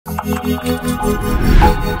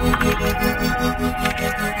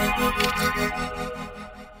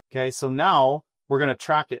Okay, so now we're going to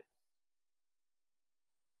track it.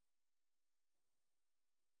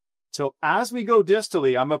 So as we go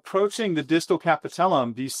distally, I'm approaching the distal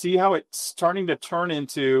capitellum. Do you see how it's starting to turn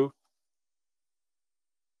into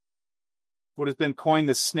what has been coined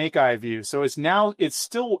the snake eye view? So it's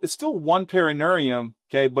still one perineurium,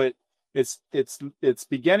 okay, but it's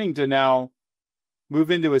beginning to now move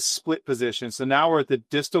into a split position. So now we're at the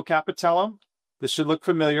distal capitellum. This should look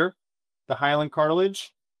familiar. The hyaline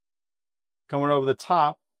cartilage coming over the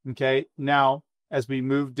top. Okay, now as we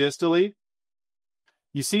move distally,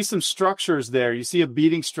 you see some structures there. You see a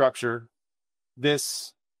beating structure.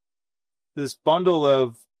 This bundle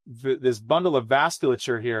of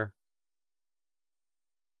vasculature here.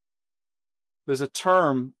 There's a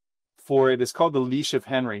term for it. It's called the Leash of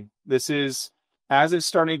Henry. This is as it's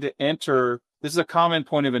starting to enter. This is a common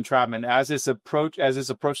point of entrapment. As it's approaching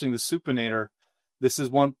the supinator, this is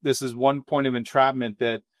one point of entrapment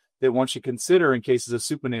that one should consider in cases of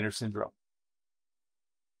supinator syndrome.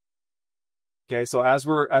 Okay, so as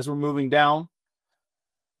we're moving down,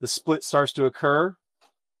 the split starts to occur.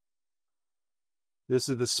 This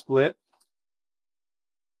is the split.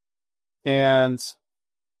 And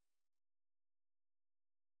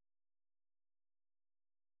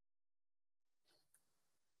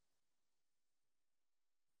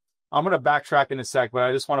I'm going to backtrack in a sec, but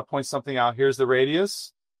I just want to point something out. Here's the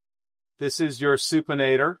radius. This is your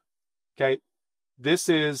supinator. Okay. This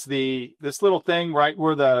is this little thing right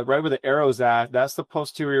where the arrow's at. That's the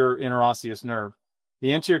posterior interosseous nerve.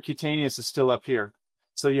 The anterior cutaneous is still up here.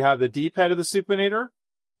 So you have the deep head of the supinator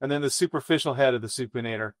and then the superficial head of the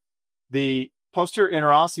supinator. The posterior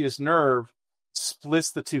interosseous nerve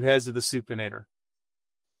splits the two heads of the supinator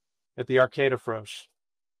at the arcata Frohse.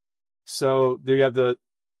 So there you have the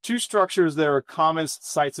two structures that are common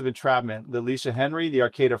sites of entrapment: the Leash of Henry, the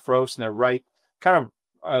arcata Frohse, and they're right kind of.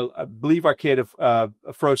 I believe arcata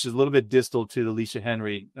Frohse is a little bit distal to the Leash of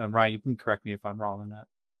Henry. Ryan, you can correct me if I'm wrong on that.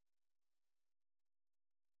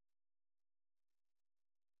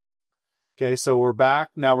 Okay, so we're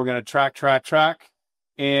back. Now we're going to track,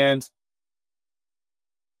 and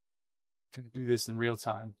I'm going to do this in real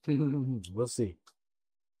time. We'll see.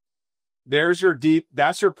 There's your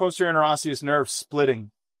that's your posterior interosseous nerve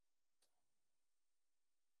splitting.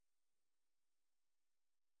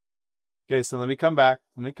 Okay, so let me come back.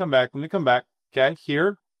 Okay,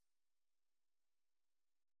 here.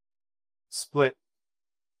 Split.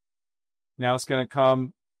 Now it's going to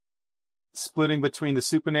come splitting between the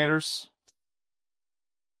supinators.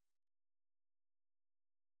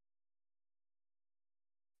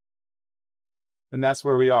 And that's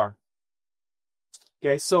where we are.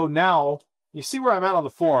 Okay, so now you see where I'm at on the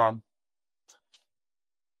forearm.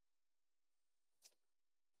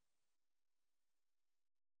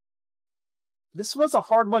 This was a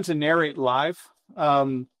hard one to narrate live.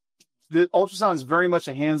 The ultrasound is very much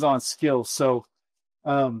a hands-on skill. So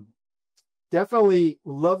definitely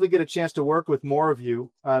love to get a chance to work with more of you.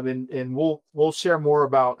 And we'll share more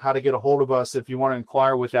about how to get a hold of us if you want to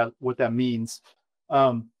inquire what that means.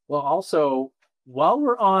 Well, also, while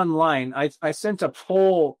we're online, I sent a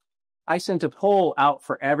poll. I sent a poll out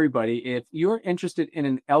for everybody. If you're interested in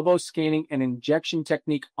an elbow scanning and injection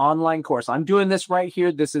technique online course, I'm doing this right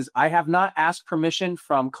here. I have not asked permission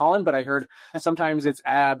from Colin, but I heard sometimes it's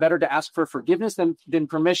better to ask for forgiveness than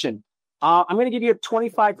permission. I'm going to give you a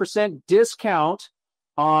 25% discount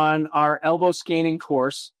on our elbow scanning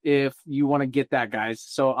course if you want to get that, guys.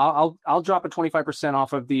 So I'll drop a 25%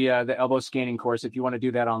 off of the elbow scanning course if you want to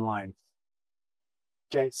do that online.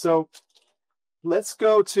 Okay, so let's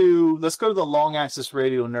go to the long axis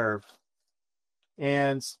radial nerve.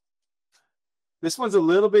 And this one's a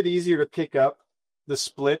little bit easier to pick up, the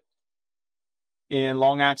split in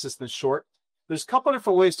long axis than short. There's a couple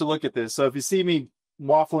different ways to look at this. So if you see me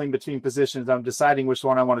waffling between positions, I'm deciding which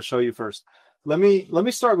one I want to show you first. Let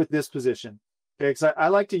me start with this position. Okay, because I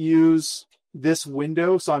like to use this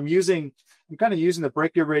window. So I'm kind of using the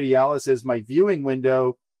brachioradialis as my viewing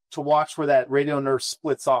window to watch where that radial nerve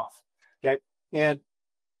splits off. Okay. And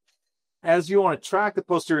as you want to track the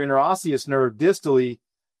posterior interosseous nerve distally,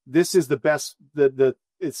 this is the best.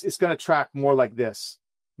 It's going to track more like this.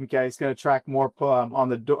 Okay, it's going to track more on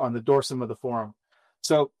the dorsum of the forearm.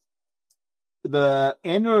 So the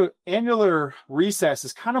annular recess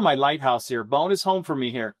is kind of my lighthouse here. Bone is home for me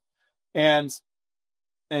here, and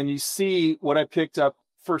you see what I picked up.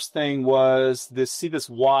 First thing was this. See this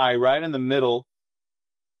Y right in the middle.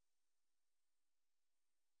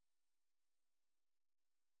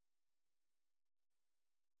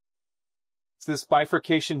 So this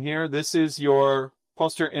bifurcation here, this is your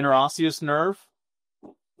posterior interosseous nerve,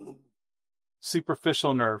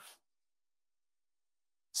 superficial nerve,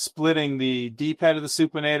 splitting the deep head of the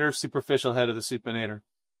supinator, superficial head of the supinator.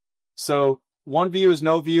 So one view is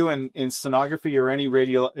no view in sonography or any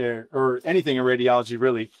radial or anything in radiology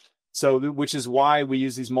really. So which is why we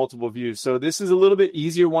use these multiple views. So this is a little bit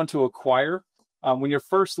easier one to acquire. When you're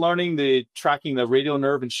first learning tracking the radial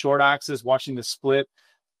nerve and short axis, watching the split,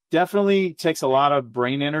 definitely takes a lot of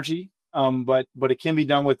brain energy, but it can be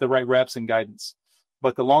done with the right reps and guidance.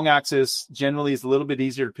 But the long axis generally is a little bit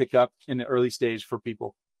easier to pick up in the early stage for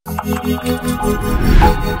people.